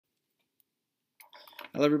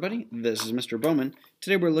Hello everybody, this is Mr. Bowman.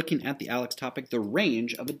 Today we're looking at the ALEKS topic, the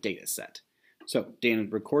range of a data set. So, Dan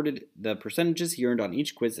recorded the percentages he earned on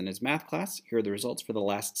each quiz in his math class. Here are the results for the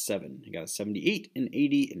last 7. He got a 78, an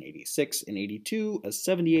 80, an 86, an 82, a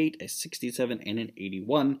 78, a 67, and an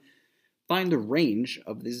 81. Find the range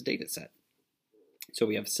of this data set. So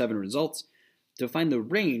we have 7 results. To find the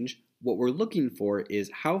range, what we're looking for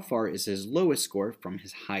is how far is his lowest score from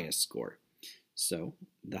his highest score. So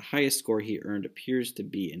the highest score he earned appears to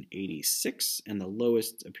be an 86, and the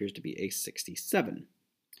lowest appears to be a 67.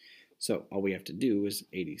 So all we have to do is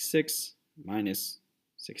 86 minus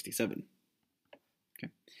 67.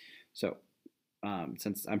 Okay. So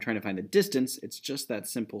since I'm trying to find the distance, it's just that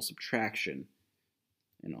simple subtraction.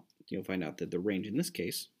 And you'll find out that the range in this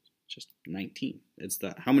case is just 19. It's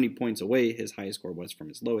how many points away his highest score was from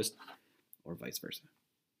his lowest, or vice versa.